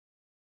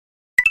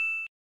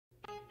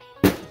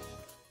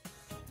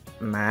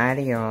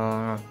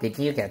Mario, did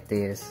you get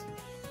this?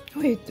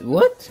 Wait,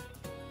 what?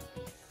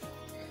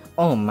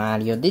 Oh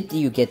Mario, did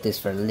you get this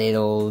for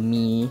little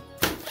me?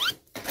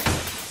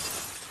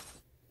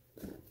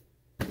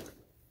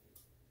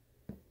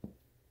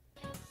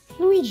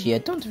 Luigi, I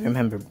don't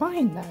remember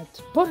buying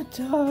that, but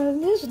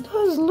this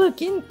does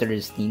look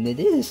interesting. It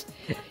is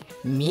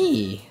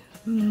me,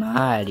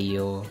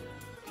 Mario.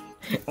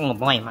 Oh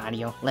boy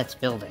Mario, let's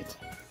build it.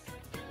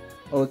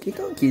 Okie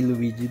dokie,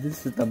 Luigi,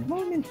 this is the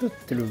moment of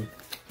truth.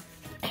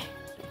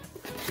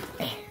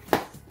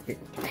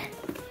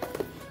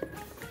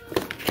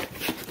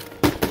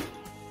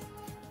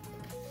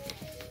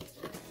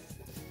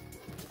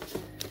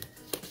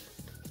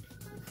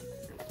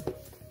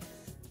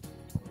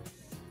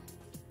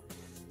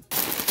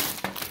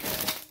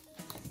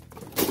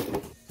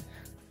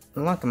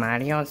 Look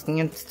Mario, it's the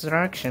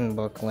instruction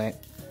booklet.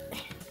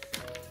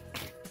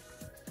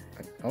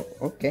 Oh,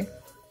 okay.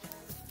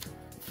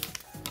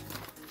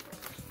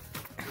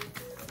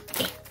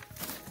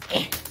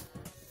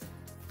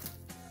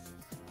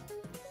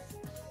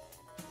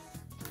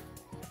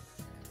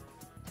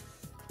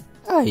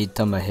 I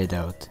turn my head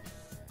out.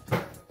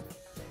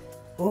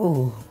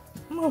 Oh,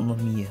 Mamma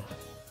Mia.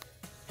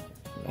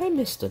 I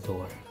missed the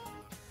door.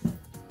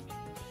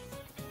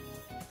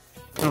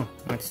 Oh,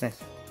 what's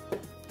this?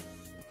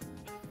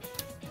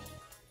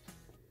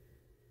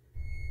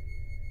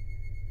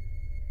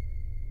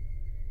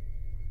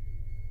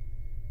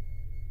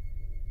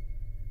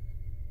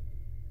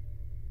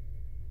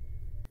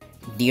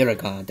 Dear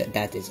God,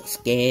 that is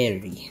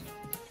scary.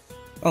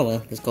 Oh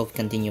well, let's go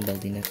continue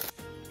building it.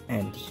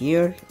 And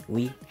here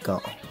we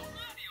go.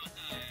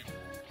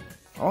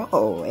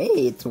 Oh,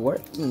 hey, it's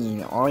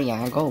working. Oh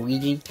yeah, go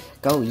Luigi,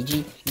 go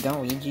Luigi, go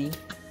Luigi.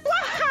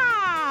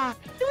 Waha!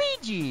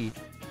 Luigi!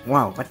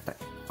 Wow,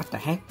 what the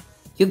heck?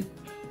 Am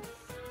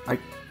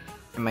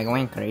I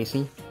going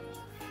crazy?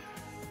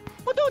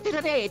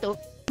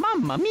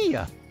 Mamma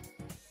mia!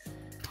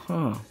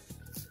 Huh.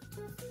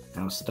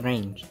 How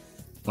strange.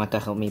 Want to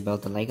help me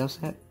build the Lego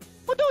set?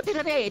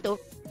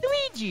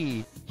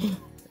 Luigi!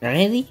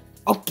 Really?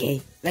 Okay,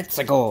 let's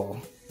go.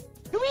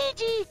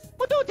 Luigi!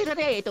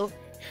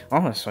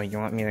 Oh, so you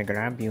want me to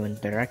grab you and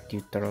direct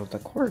you through the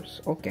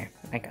course? Okay,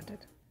 I got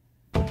it.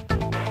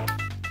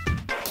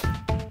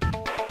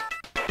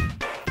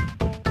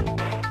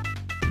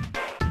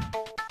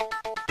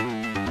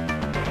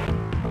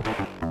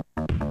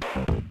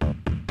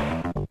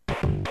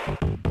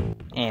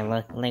 Hey,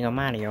 look, Lego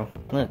Mario.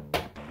 Look.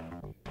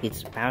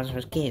 It's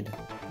Bowser's kid.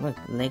 Look,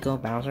 Lego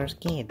Bowser's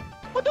kid.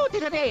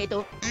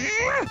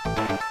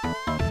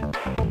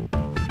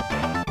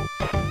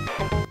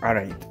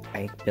 Alright,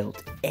 I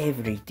built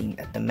everything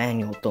that the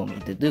manual told me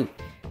to do.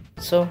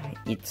 So,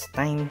 it's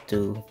time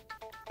to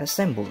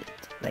assemble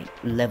it, like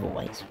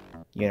level-wise.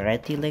 You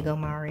ready, Lego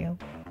Mario?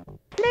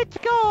 Let's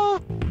go!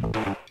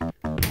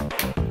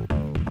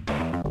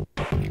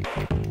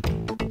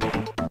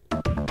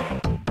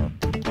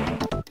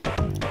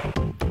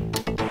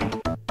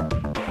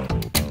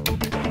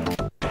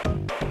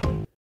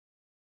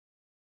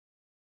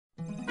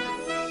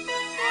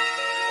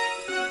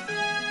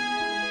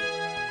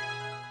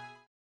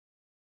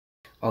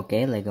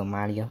 Okay, Lego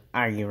Mario,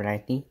 are you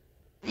ready?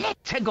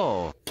 Let's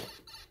go!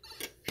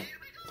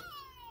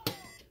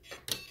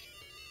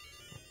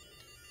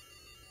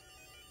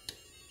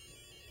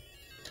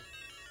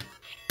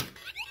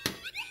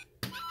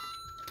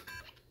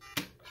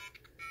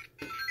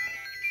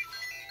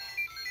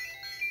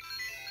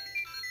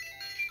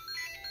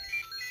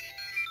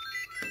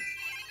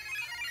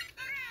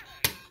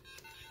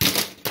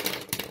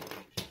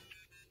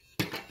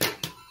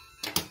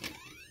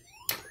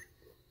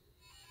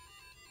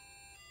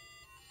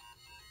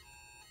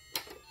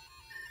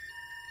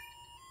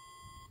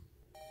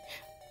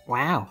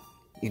 Wow,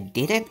 you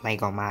did it,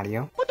 Lego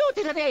Mario.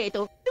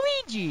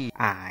 Luigi!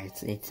 Ah,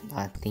 it's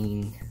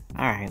nothing.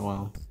 Alright,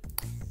 well.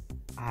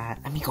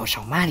 Let me go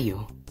show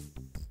Mario.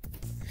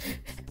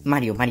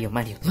 Mario,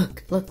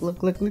 look. I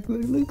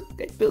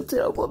built it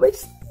all by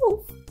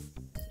myself.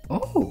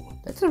 Oh,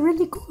 that's a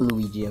really cool,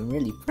 Luigi. I'm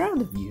really proud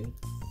of you.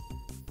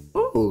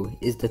 Oh,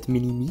 is that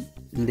mini me,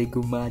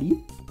 Lego Mario?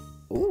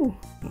 Oh,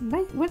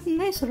 what a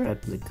nice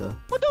replica.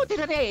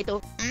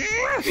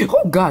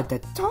 Oh god,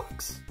 that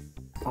talks.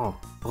 Oh,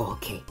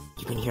 okay.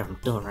 You can hear him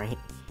too, right?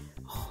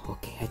 Oh,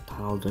 okay, I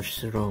thought all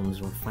those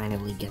drones were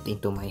finally getting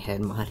to my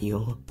head,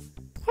 Mario.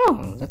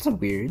 Oh, that's a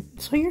weird.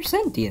 So you're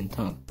sentient,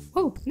 huh?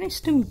 Oh, nice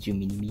to meet you,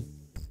 Mini-Me.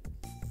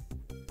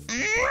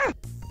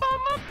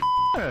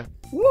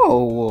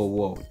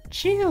 Whoa.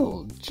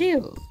 Chill.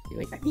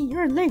 I mean,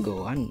 you're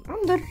Lego. I'm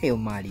the real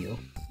Mario,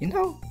 you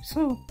know?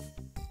 So,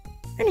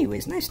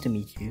 anyways, nice to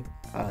meet you.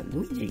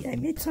 Luigi, I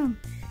made some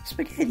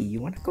spaghetti.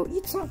 You wanna go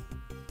eat some?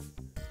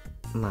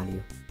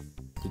 Mario,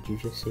 did you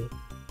just say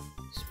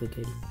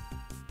spaghetti?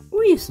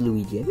 Oh yes,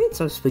 Luigi, I made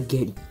some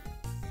spaghetti.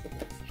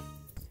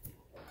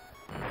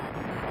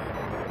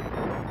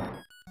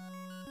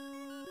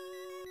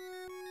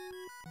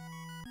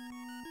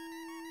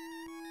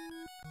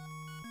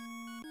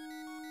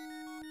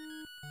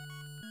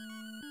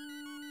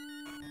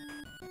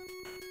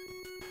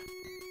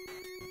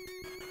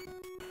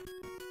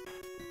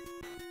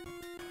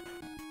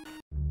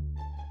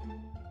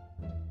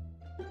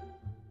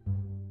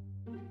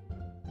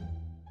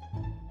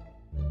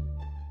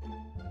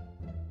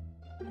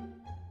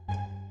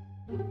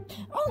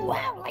 Oh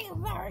wow, Lego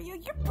Mario,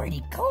 you're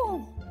pretty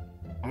cool.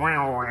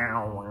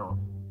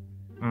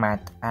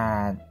 But,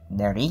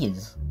 there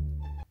is.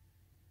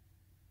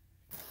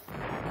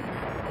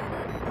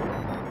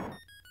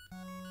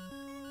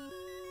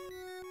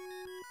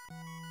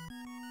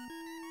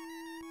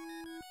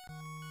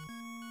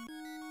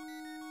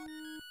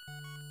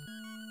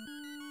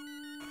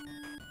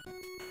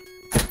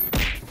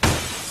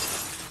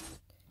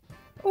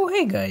 Oh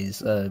hey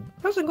guys,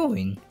 how's it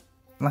going?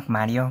 Look,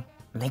 Mario.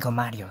 Lego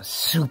Mario's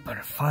super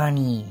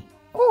funny.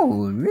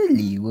 Oh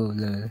really? Well,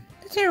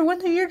 let's hear one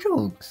of your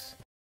jokes.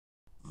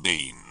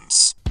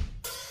 Names.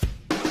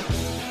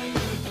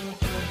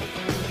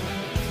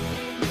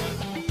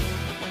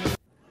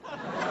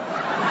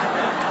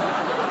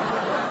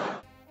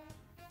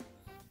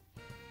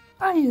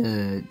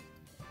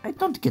 I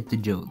don't get the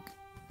joke.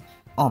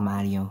 Oh,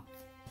 Mario.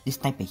 This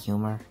type of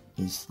humor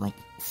is, like,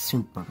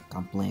 super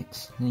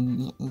complex.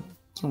 You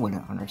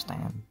wouldn't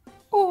understand.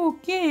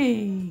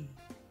 Okay.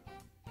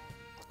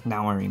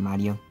 Don't worry,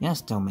 Mario. You're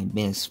still my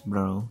best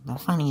bro. The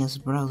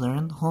funniest brother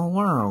in the whole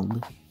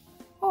world.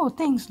 Oh,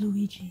 thanks,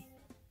 Luigi.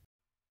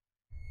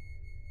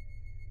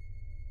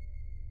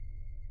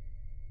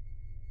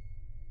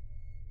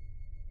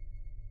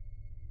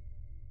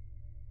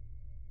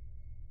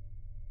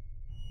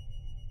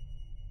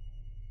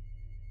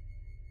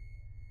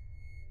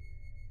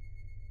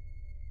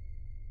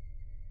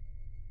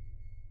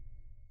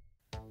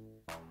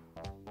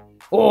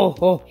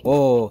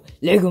 Oh,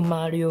 Lego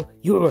Mario,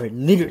 you are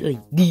literally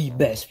the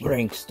best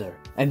prankster.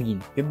 I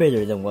mean, you're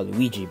better than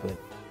Waluigi, but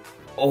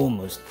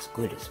almost as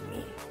good as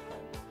me.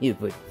 Yeah,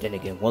 but then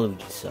again,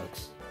 Waluigi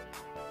sucks.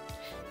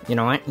 You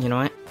know what?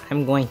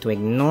 I'm going to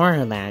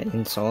ignore that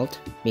insult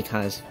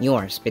because you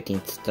are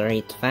spitting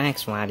straight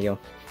facts, Mario.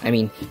 I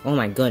mean, oh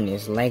my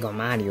goodness, Lego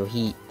Mario,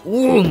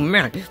 oh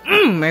man,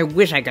 I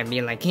wish I could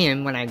be like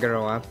him when I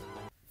grow up.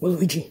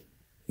 Waluigi,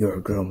 you're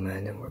a grown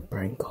man and we're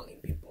prank calling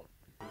people.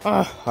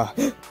 I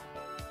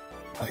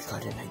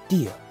got an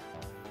idea.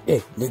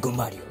 Hey, Lego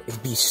Mario,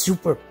 it'd be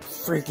super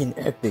freaking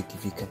epic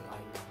if you can,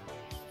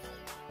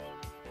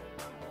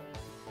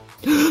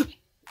 like...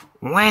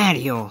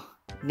 Mario,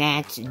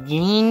 that's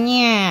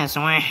genius!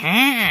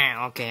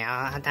 Okay,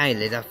 I'll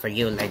dial it up for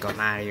you, Lego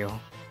Mario.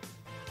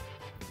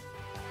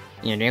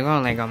 Here you go,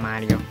 Lego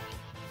Mario.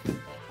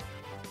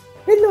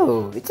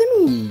 Hello, it's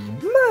me,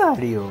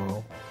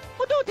 Mario.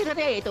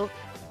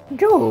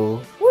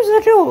 Joe, who's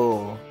that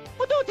Joe?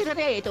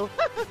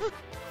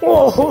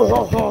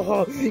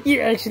 Oh,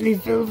 you actually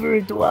fell for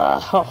it.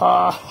 Wow.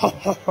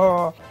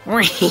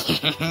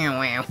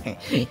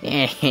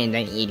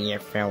 The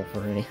idiot fell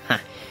for it.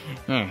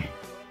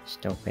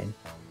 Stupid.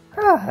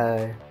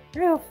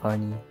 Real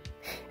funny.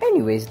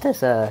 Anyways,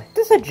 does a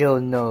Joe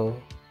know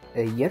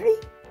Yuri?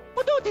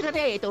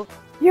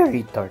 You're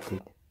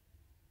retarded.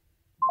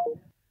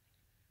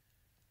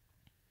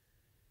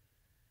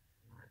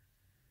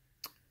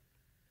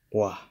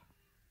 Wow.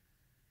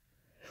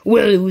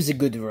 Well, it was a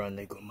good run,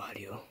 Lego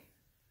Mario.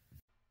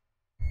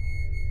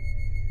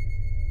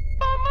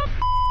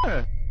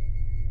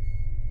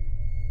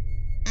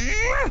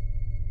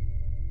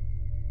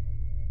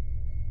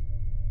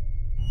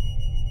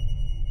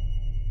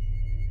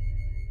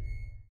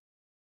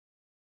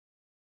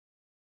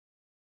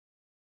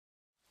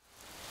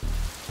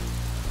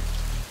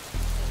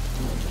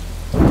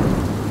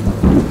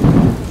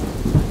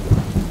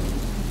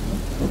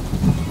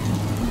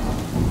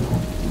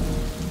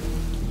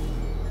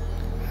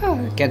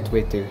 Can't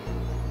wait to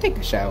take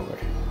a shower.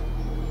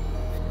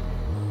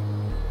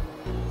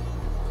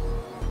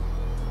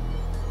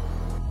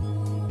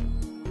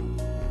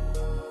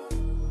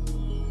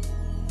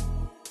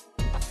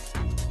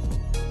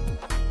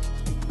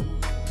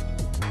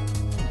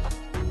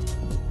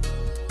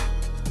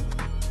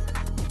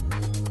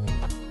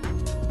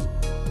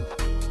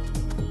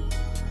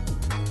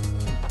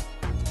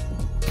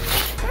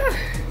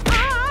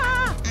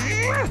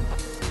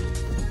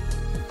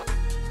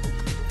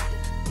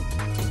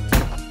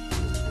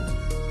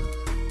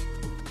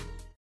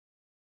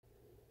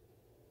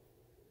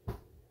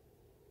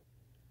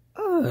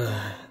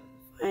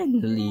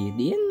 Finally,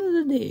 the end of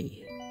the day.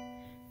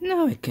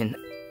 Now I can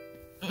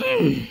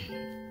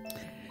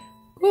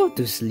go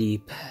to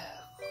sleep.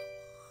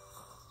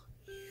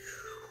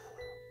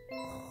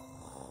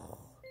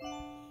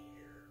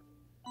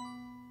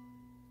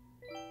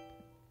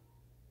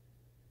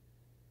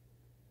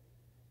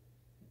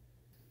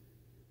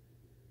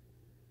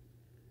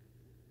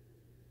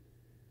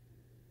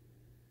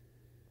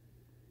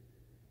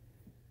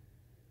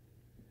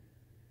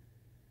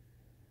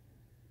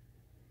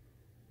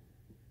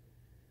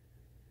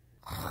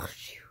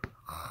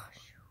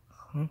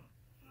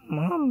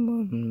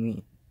 Mamma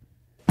mia.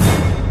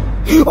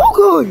 Oh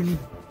god!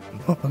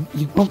 Mamma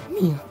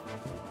mia.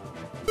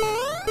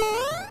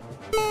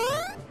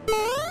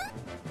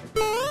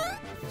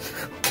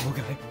 Oh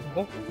god.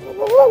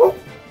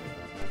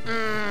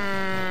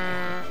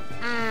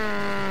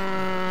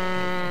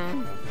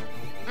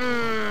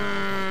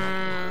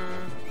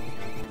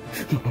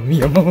 Mamma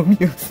mia, mamma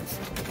mia.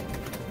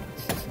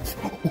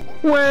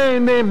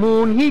 When the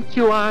moon hits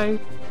your eye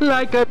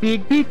like a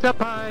big pizza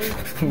pie,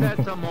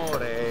 that's amore.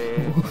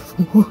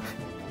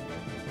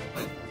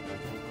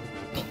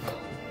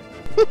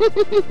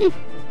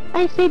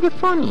 I say the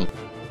funny.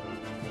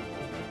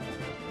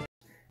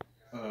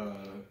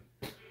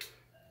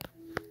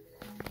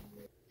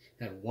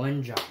 Had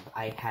one job.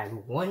 I had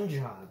one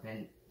job,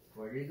 and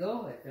where did it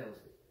go? I failed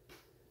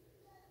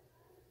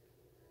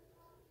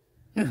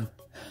it.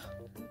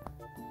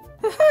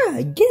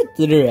 Haha, get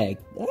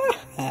direct.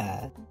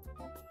 Aha.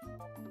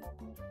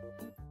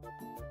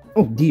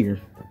 Oh dear.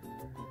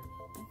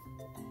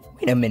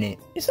 Wait a minute.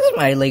 Is this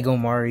my Lego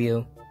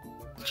Mario?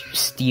 Did you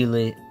steal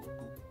it?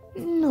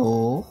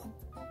 No.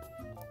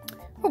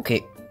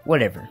 Okay,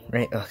 whatever,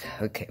 right?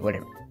 Okay,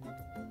 whatever.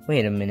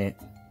 Wait a minute.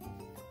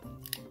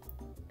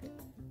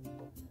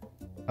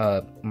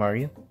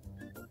 Mario?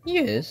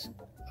 Yes.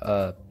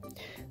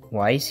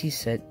 Why is he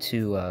set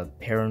to,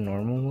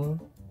 paranormal mode?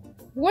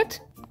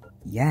 What?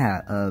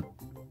 Yeah,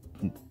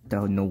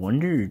 no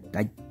wonder.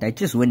 I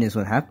just witnessed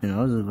what happened.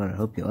 I was about to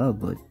help you out,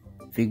 but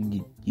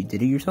figured you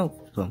did it yourself.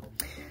 So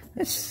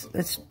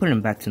let's put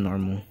him back to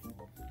normal.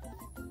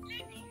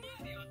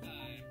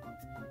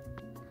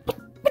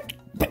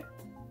 But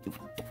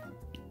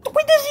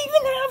why does he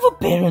even have a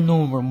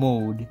paranormal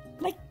mode?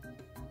 Like,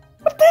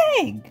 what the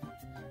heck?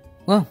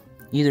 Well,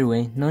 either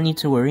way, no need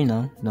to worry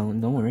now.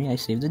 Don't worry, I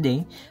saved the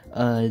day.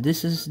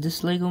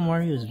 This Lego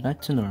Mario is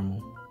back to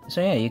normal.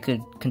 So yeah, you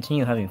could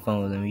continue having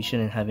fun with him. You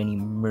shouldn't have any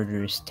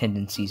murderous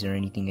tendencies or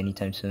anything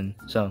anytime soon.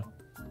 So,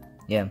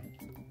 yeah.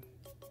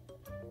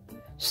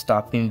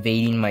 Stop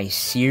invading my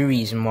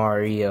series,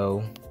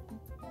 Mario.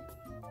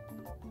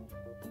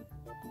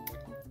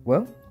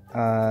 Well,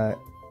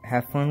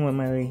 have fun with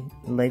my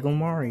Lego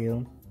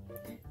Mario.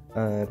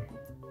 I'm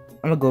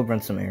gonna go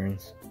run some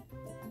errands.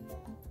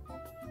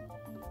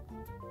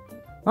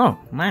 Oh,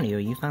 Mario,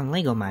 you found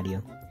Lego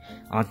Mario.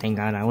 Oh, thank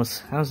God, I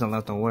was a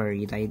little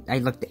worried. I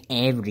looked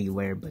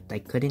everywhere, but I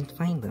couldn't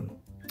find him.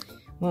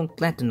 Well,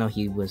 glad to know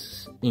he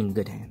was in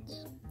good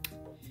hands.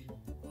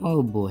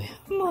 Oh boy,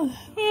 I'm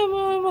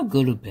gonna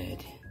go to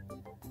bed.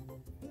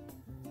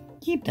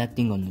 Keep that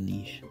thing on the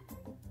leash.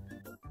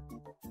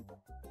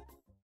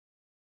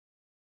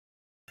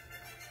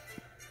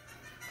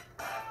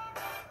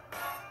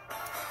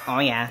 Oh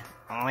yeah.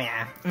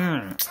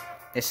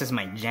 This is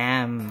my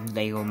jam,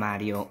 Lego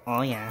Mario.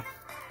 Oh yeah.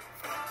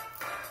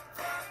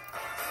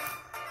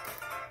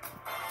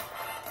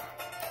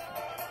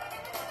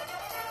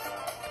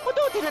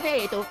 Potuti na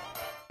dito.